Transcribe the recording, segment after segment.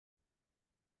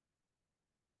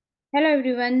Hello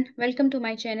everyone, welcome to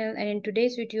my channel, and in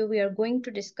today's video we are going to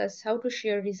discuss how to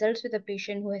share results with a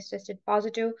patient who has tested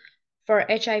positive for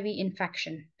HIV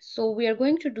infection. So we are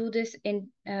going to do this in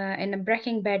a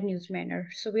breaking bad news manner.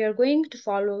 So we are going to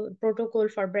follow the protocol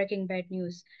for breaking bad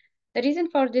news. The reason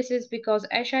for this is because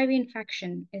HIV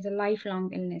infection is a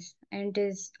lifelong illness and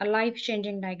is a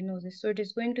life-changing diagnosis. So it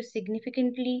is going to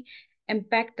significantly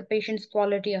impact the patient's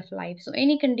quality of life. So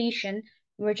any condition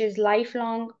which is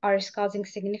lifelong or is causing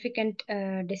significant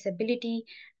disability,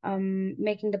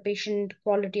 making the patient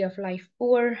quality of life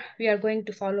poor, we are going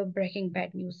to follow breaking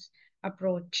bad news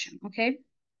approach. Okay.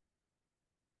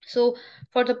 So,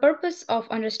 for the purpose of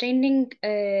understanding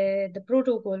the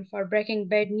protocol for breaking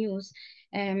bad news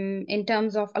in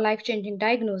terms of a life changing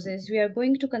diagnosis, we are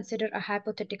going to consider a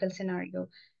hypothetical scenario.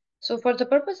 So, for the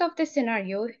purpose of this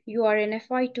scenario, you are in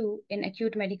FY2 in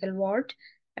acute medical ward.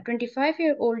 A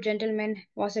 25-year-old gentleman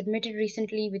was admitted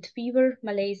recently with fever,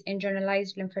 malaise, and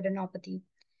generalized lymphadenopathy.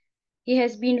 He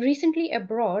has been recently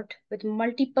abroad with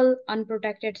multiple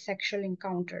unprotected sexual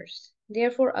encounters.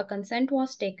 Therefore, a consent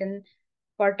was taken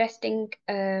for testing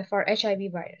for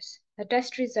HIV virus. The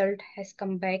test result has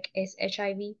come back as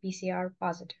HIV PCR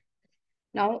positive.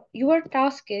 Now, your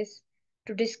task is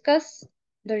to discuss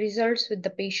the results with the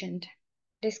patient,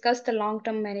 discuss the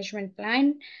long-term management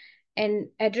plan, and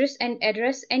address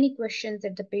any questions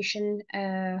that the patient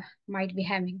might be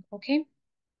having. Okay,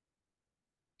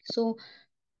 so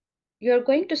you're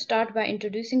going to start by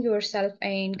introducing yourself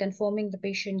and confirming the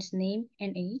patient's name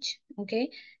and age.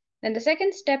 Okay, then the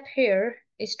second step here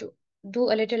is to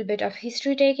do a little bit of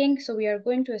history taking. So we are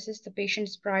going to assess the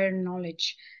patient's prior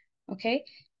knowledge. Okay,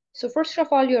 so first of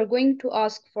all, you're going to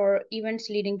ask for events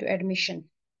leading to admission.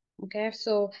 Okay,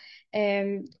 so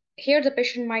um, here the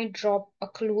patient might drop a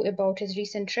clue about his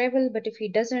recent travel, but if he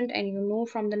doesn't and you know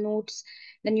from the notes,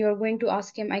 then you are going to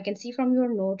ask him, I can see from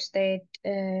your notes that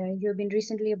you've been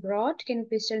recently abroad. Can you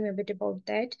please tell me a bit about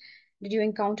that? Did you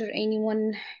encounter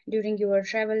anyone during your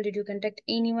travel? Did you contact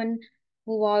anyone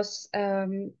who was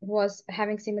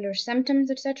having similar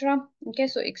symptoms, etc.? Okay,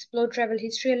 so explore travel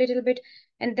history a little bit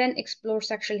and then explore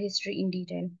sexual history in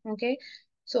detail. Okay,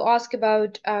 so ask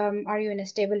about are you in a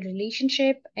stable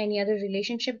relationship, any other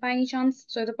relationship by any chance?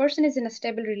 So if the person is in a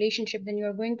stable relationship, then you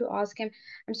are going to ask him,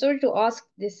 I'm sorry to ask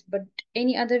this, but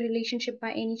any other relationship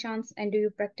by any chance? And do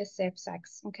you practice safe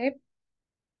sex? Okay.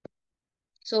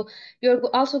 So you're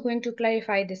also going to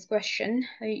clarify this question.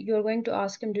 You're going to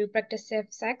ask him, do you practice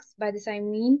safe sex? By this I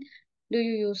mean, do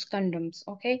you use condoms?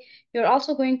 Okay. You're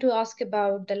also going to ask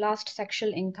about the last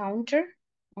sexual encounter.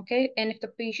 Okay. And if the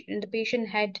patient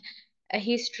had a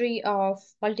history of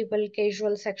multiple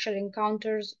casual sexual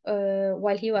encounters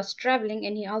while he was traveling,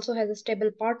 and he also has a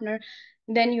stable partner,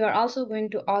 then you are also going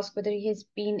to ask whether whether he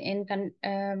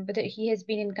has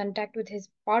been in contact with his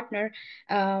partner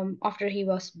after he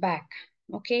was back.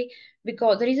 Okay,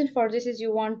 because the reason for this is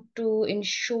you want to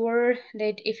ensure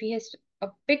that if he has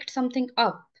picked something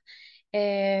up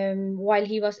while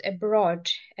he was abroad,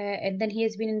 and then he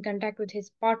has been in contact with his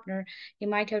partner, he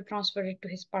might have transferred it to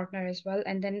his partner as well,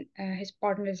 and then his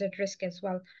partner is at risk as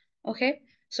well. Okay,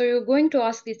 so you're going to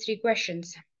ask these three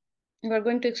questions. You are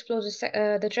going to explore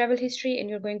the travel history, and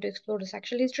you're going to explore the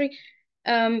sexual history.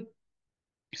 Um,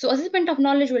 so assessment of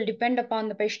knowledge will depend upon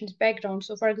the patient's background.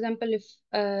 So for example, if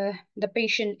the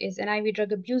patient is an IV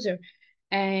drug abuser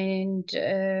and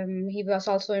he was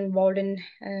also involved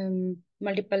in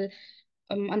multiple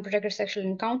unprotected sexual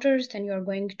encounters, then you are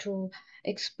going to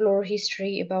explore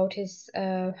history about his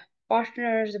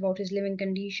partners, about his living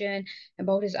condition,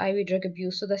 about his IV drug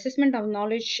abuse. So the assessment of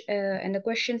knowledge and the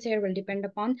questions here will depend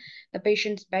upon the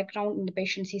patient's background and the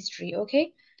patient's history.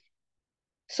 Okay.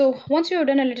 So once you have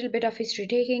done a little bit of history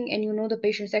taking and you know the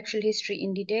patient's sexual history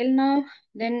in detail now,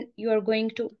 then you are going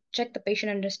to check the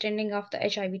patient understanding of the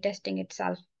HIV testing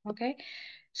itself. Okay.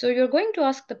 So you're going to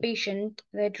ask the patient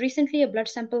that recently a blood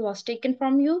sample was taken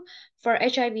from you for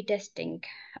HIV testing.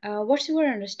 What's your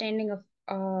understanding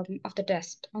of the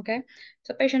test? Okay,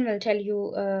 so patient will tell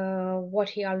you what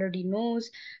he already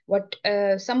knows. What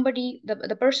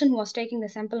the person who was taking the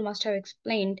sample must have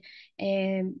explained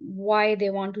why they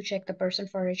want to check the person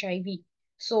for HIV.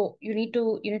 So you need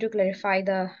to clarify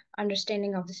the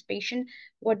understanding of this patient.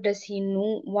 What does he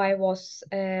know? Why was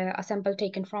a sample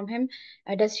taken from him?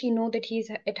 Does he know that he's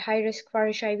at high risk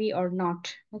for HIV or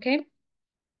not? Okay.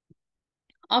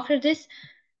 After this,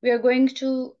 we are going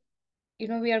to,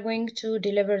 we are going to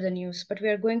deliver the news, but we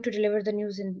are going to deliver the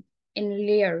news in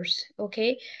layers.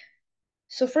 Okay.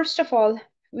 So first of all,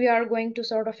 we are going to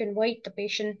sort of invite the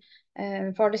patient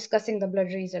for discussing the blood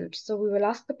results. So we will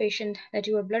ask the patient that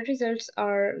your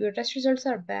test results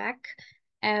are back.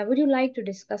 Would you like to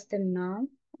discuss them now?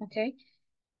 Okay.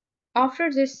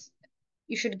 After this,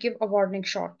 you should give a warning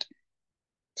shot.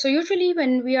 So usually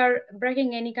when we are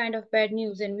breaking any kind of bad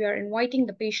news and we are inviting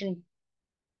the patient,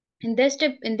 in this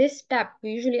step,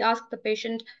 we usually ask the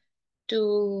patient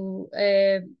to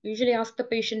usually ask the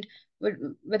patient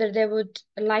whether they would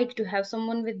like to have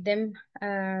someone with them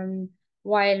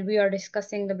while we are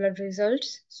discussing the blood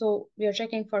results. So we are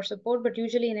checking for support, but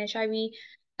usually in HIV,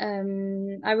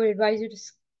 I would advise you to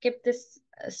skip this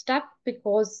step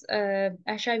because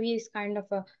HIV is kind of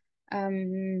a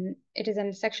it is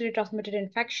a sexually transmitted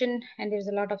infection and there's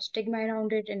a lot of stigma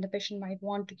around it, and the patient might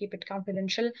want to keep it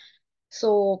confidential.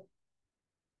 So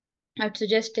I'd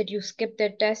suggest that you skip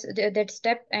that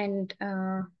step, and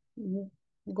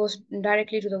goes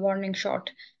directly to the warning shot.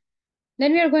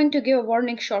 Then we are going to give a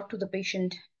warning shot to the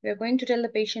patient. We are going to tell the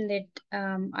patient that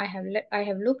I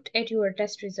have looked at your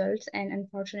test results, and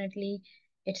unfortunately,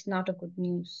 it's not a good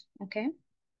news. Okay.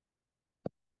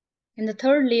 In the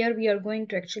third layer, we are going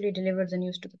to actually deliver the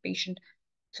news to the patient.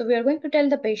 So we are going to tell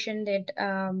the patient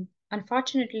that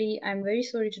unfortunately, I'm very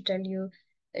sorry to tell you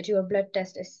that your blood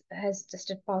test has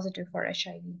tested positive for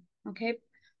HIV. Okay,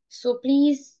 so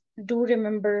please do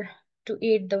remember to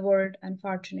add the word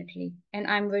unfortunately, and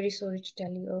I'm very sorry to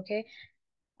tell you. Okay,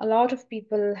 a lot of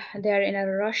people, they are in a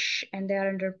rush and they are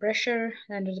under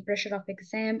the pressure of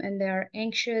exam, and they are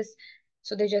anxious,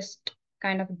 so they just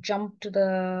kind of jump to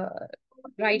the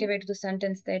right away to the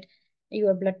sentence that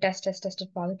your blood test has tested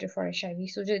positive for HIV.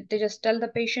 So they just tell the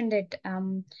patient that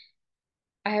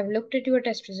I have looked at your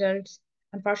test results.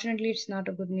 Unfortunately, it's not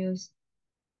a good news.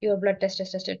 Your blood test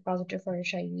has tested positive for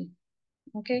HIV.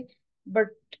 Okay, but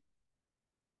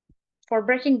for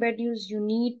breaking bad news, you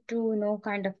need to,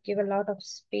 kind of give a lot of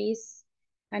space,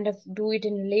 kind of do it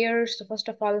in layers. So first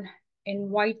of all,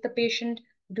 invite the patient.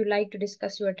 Would you like to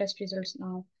discuss your test results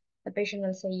now? The patient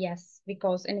will say yes,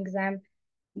 because in exam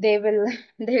they will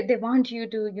they want you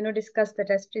to, discuss the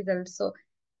test results. So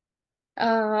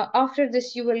after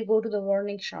this, you will go to the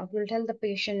warning shot. You'll tell the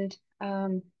patient,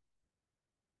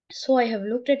 so I have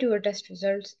looked at your test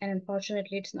results, and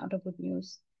unfortunately, it's not a good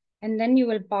news. And then you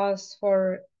will pause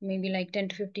for maybe like 10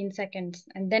 to 15 seconds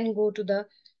and then go to the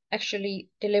actually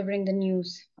delivering the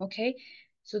news. Okay.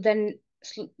 So then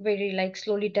very like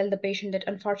slowly tell the patient that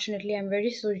unfortunately, I'm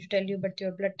very sorry to tell you, but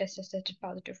your blood test has tested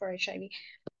positive for HIV.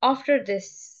 After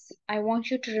this, I want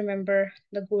you to remember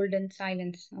the golden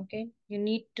silence. Okay. You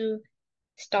need to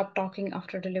stop talking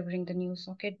after delivering the news.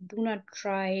 Okay, do not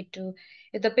try to,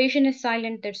 if the patient is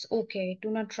silent, that's okay. Do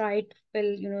not try to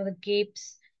fill, the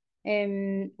gaps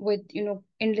with,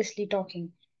 endlessly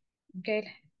talking. Okay,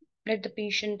 let the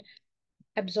patient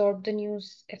absorb the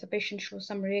news. If the patient shows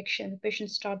some reaction, the patient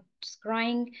starts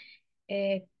crying,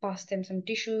 pass them some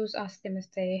tissues, ask them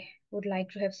if they would like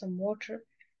to have some water,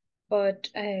 but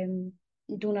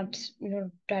do not,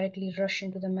 directly rush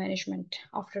into the management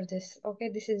after this. Okay,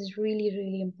 this is really,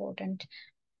 really important.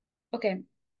 Okay,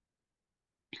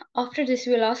 after this,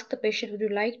 we'll ask the patient, would you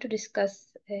like to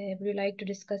discuss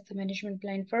the management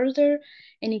plan further?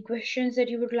 Any questions that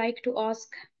you would like to ask?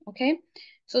 Okay,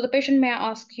 so the patient may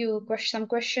ask you some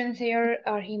questions here,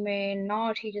 or he may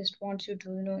not. He just wants you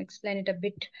to, explain it a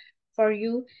bit for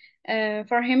you,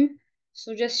 for him.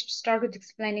 So just start with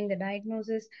explaining the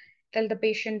diagnosis. Tell the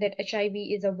patient that HIV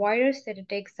is a virus that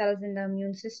attacks cells in the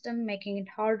immune system, making it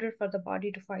harder for the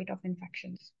body to fight off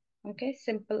infections. Okay,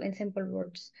 simple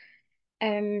words.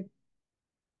 Um,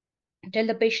 Tell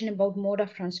the patient about mode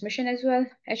of transmission as well.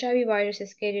 HIV virus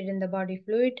is carried in the body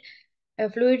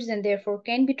fluids and therefore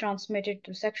can be transmitted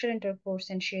through sexual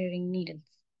intercourse and sharing needles.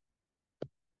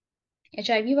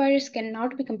 HIV virus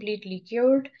cannot be completely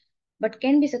cured, but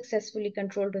can be successfully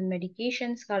controlled with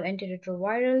medications called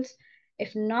antiretrovirals.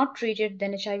 If not treated,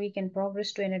 then HIV can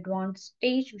progress to an advanced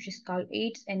stage, which is called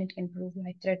AIDS, and it can prove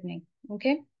life-threatening.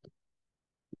 Okay.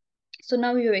 So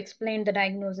now you explained the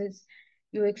diagnosis,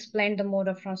 you explained the mode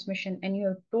of transmission, and you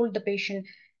have told the patient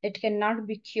it cannot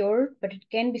be cured, but it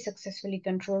can be successfully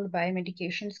controlled by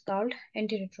medications called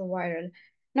antiretroviral.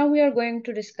 Now we are going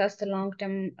to discuss the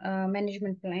long-term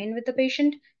management plan with the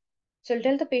patient. So I'll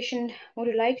tell the patient, would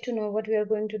you like to know what we are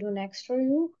going to do next for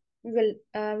you? We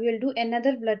will do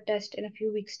another blood test in a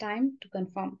few weeks' time to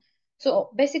confirm. So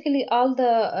basically, all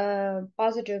the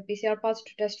positive PCR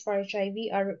positive tests for HIV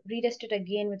are retested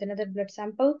again with another blood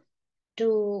sample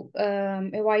to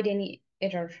avoid any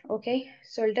error. Okay,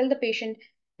 so I'll tell the patient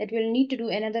that we'll need to do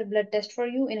another blood test for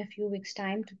you in a few weeks'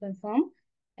 time to confirm.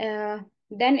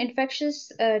 Then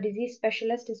infectious disease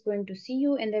specialist is going to see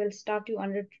you, and they will start you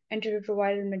on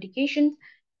antiretroviral medications,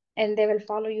 and they will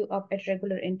follow you up at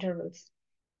regular intervals.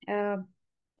 Uh,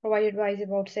 provide advice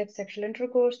about safe sexual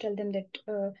intercourse, tell them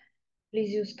that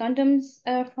please use condoms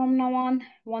from now on.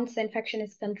 Once the infection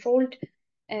is controlled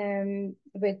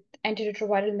with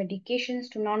antiretroviral medications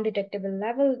to non-detectable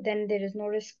level, then there is no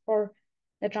risk for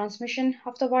the transmission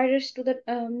of the virus to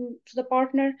the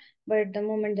partner. But at the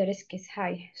moment, the risk is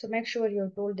high. So make sure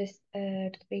you're told this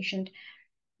to the patient.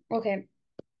 Okay.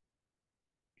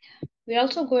 We're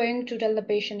also going to tell the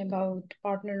patient about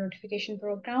partner notification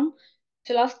program.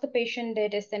 So we'll ask the patient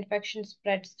that as the infection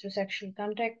spreads through sexual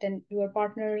contact, then your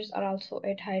partners are also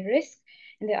at high risk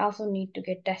and they also need to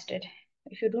get tested.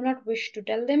 If you do not wish to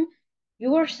tell them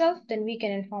yourself, then we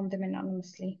can inform them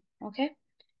anonymously. Okay.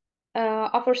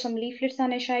 Offer some leaflets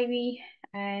on HIV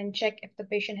and check if the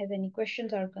patient has any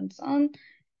questions or concern.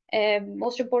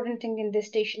 Most important thing in this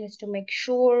station is to make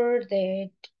sure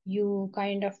that you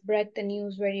kind of break the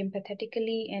news very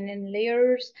empathetically and in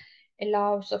layers,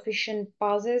 allow sufficient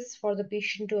pauses for the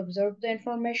patient to absorb the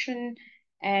information,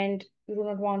 and you do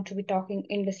not want to be talking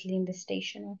endlessly in this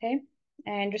station, okay?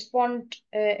 And respond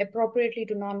appropriately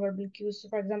to nonverbal cues. So,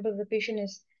 for example, the patient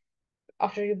is,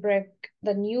 after you break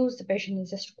the news, the patient is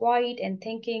just quiet and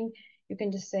thinking. You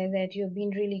can just say that you've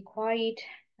been really quiet.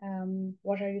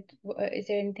 What are you? Is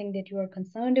there anything that you are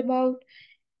concerned about?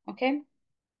 Okay.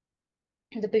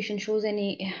 If the patient shows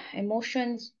any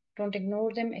emotions, don't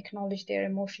ignore them. Acknowledge their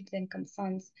emotions and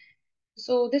concerns.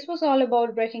 So this was all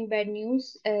about breaking bad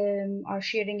news or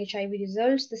sharing HIV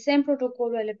results. The same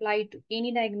protocol will apply to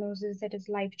any diagnosis that is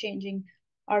life-changing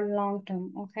or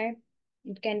long-term. Okay.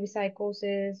 It can be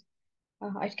psychosis,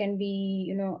 it can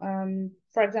be,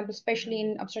 for example, especially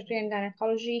in obstetric and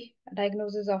gynecology,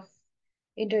 diagnosis of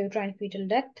intrauterine fetal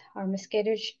death or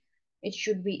miscarriage, it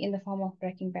should be in the form of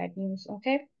breaking bad news.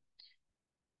 Okay.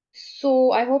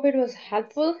 So I hope it was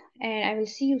helpful and I will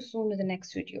see you soon in the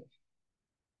next video.